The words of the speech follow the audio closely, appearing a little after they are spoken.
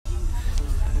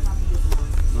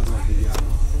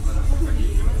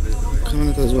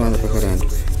Tô zoando pra caralho.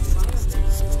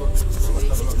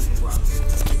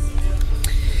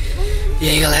 E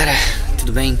aí galera,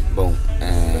 tudo bem? Bom,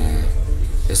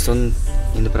 eu estou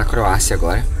indo pra Croácia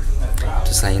agora.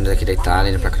 Tô saindo daqui da Itália,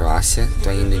 indo pra Croácia.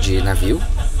 Tô indo de navio,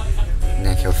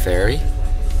 né, que é o ferry.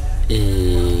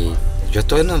 E já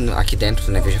tô aqui dentro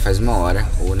do navio já faz 1 hora.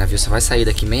 O navio só vai sair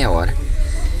daqui meia hora.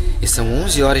 E são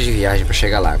 11 horas de viagem pra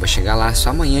chegar lá. Vou chegar lá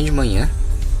só amanhã de manhã.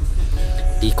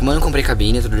 E como eu não comprei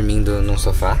cabine, eu tô dormindo num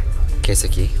sofá, que é esse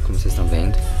aqui, como vocês estão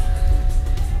vendo.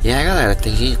 E aí galera,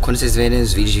 tem gente, quando vocês verem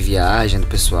os vídeos de viagem do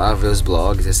pessoal, ver os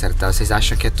blogs, etc, tal, vocês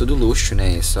acham que é tudo luxo,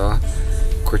 né? É só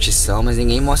curtição, mas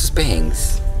ninguém mostra os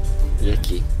perrengues. E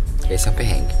aqui, esse é um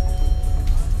perrengue.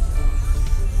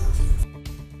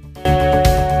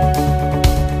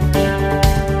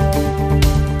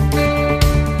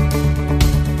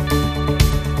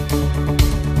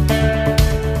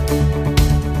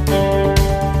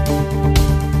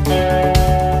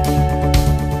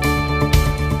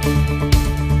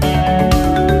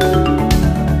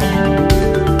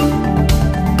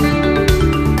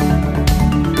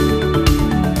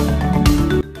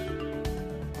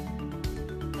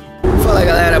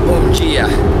 Bom dia,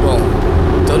 bom,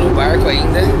 tô no barco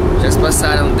ainda, já se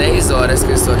passaram 10 horas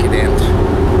que eu estou aqui dentro.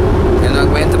 Eu não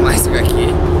aguento mais ficar aqui,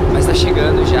 mas tá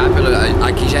chegando já,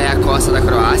 aqui já é a costa da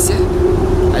Croácia.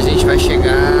 A gente vai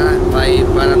chegar, vai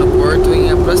parar no porto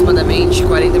em aproximadamente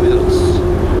 40 minutos.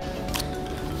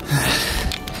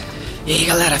 E aí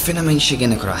galera, finalmente cheguei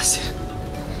na Croácia.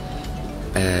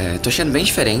 Tô achando bem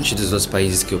diferente dos outros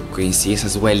países que eu conheci,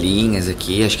 essas ruelinhas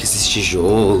aqui, acho que esses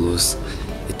tijolos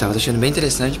e tal, tô achando bem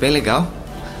interessante, bem legal.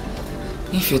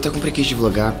 Enfim, eu tô com preguiça de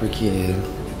vlogar porque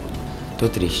tô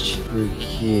triste.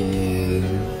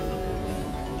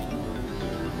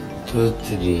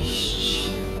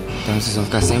 Então vocês vão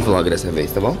ficar sem vlog dessa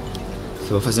vez, tá bom? Só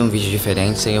vou fazer um vídeo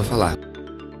diferente sem eu falar.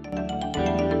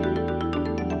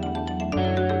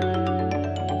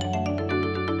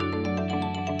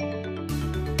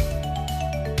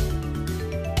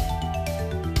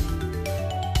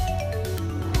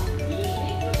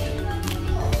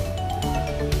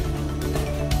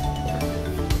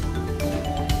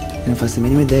 Eu não faço a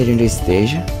mínima ideia de onde eu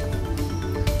esteja.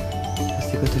 Eu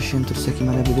sei que eu tô achando tudo isso aqui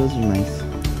maravilhoso demais.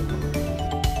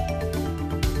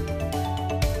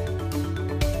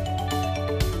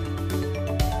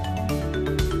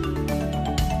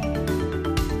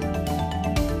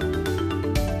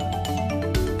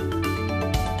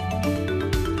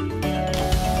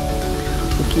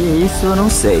 O que é isso eu não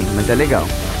sei, mas é legal.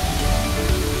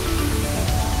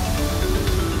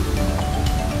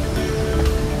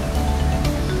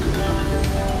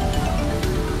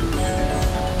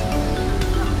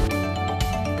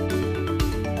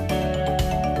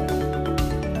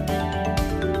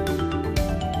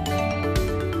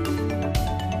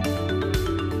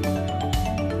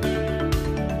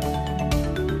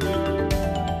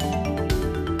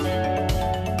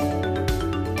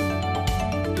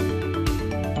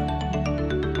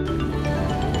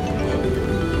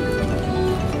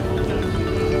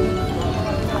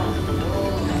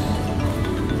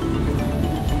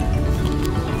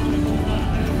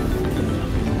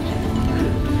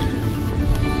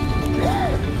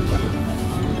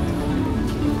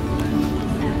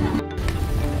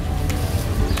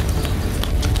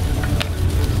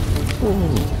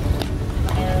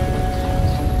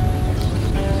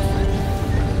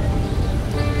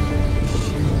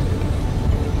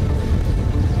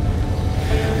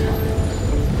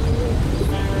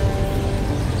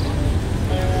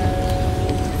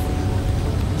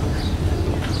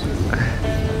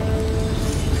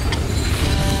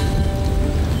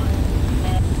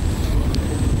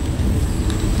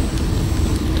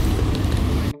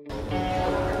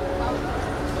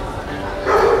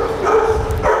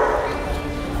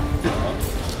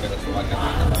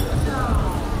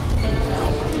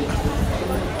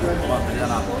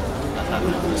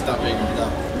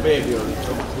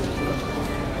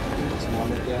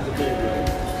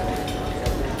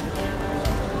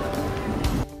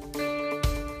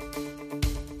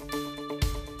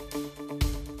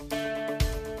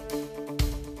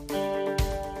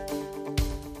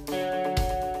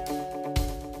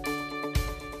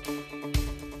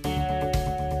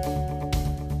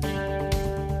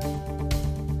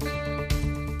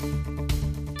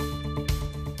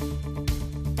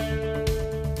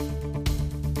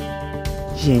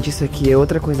 Gente, isso aqui é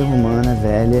outra coisa romana,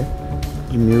 velha,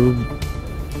 de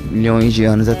milhões de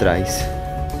anos atrás.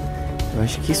 Eu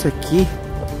acho que isso aqui,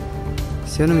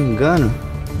 se eu não me engano,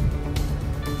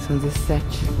 são 17.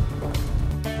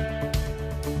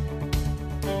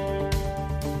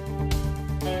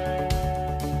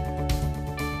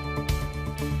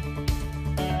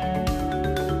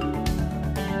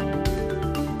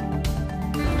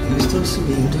 estou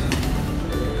subindo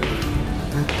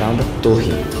a tal da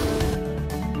torre.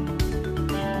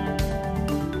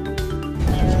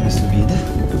 Aqui uma subida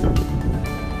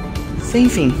sem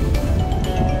fim,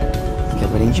 que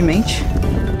aparentemente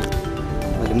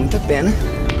vale muito a pena,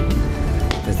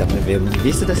 mas dá pra ver uma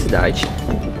vista da cidade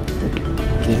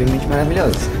incrivelmente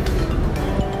maravilhosa.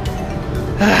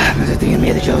 Ah, mas eu tenho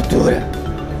medo de altura.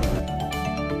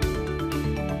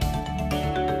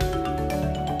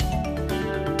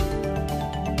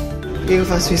 Por que eu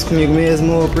faço isso comigo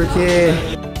mesmo? Porque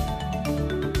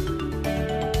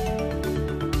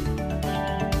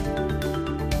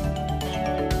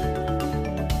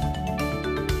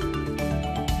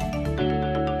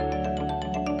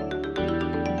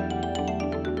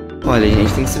olha,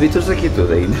 gente, tem que subir tudo isso aqui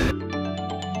tudo ainda.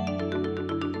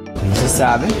 Como vocês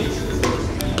sabem,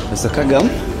 eu sou cagão,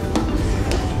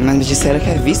 mas me disseram que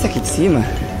a vista aqui de cima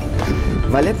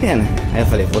vale a pena. Aí eu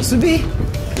falei, vou subir.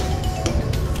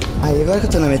 Aí agora que eu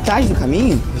tô na metade do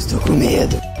caminho, eu estou com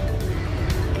medo.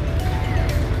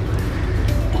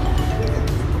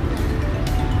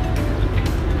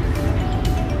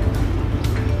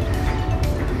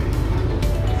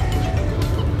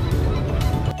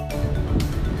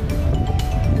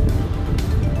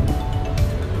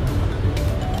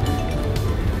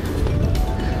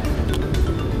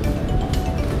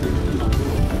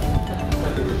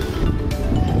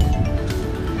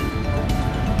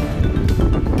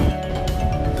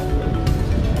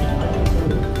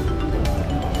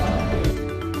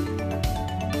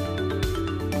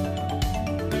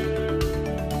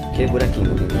 Aquele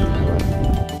buraquinho que eu tenho agora.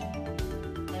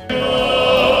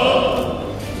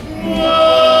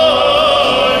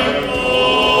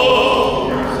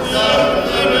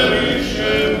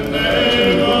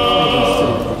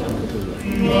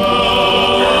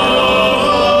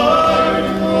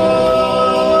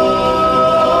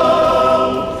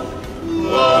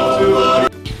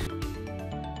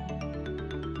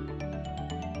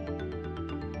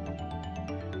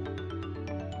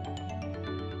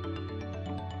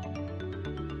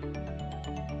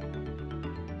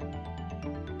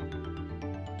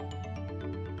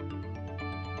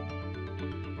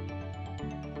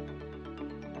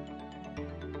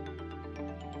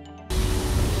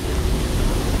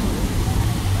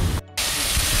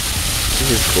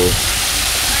 Riscou.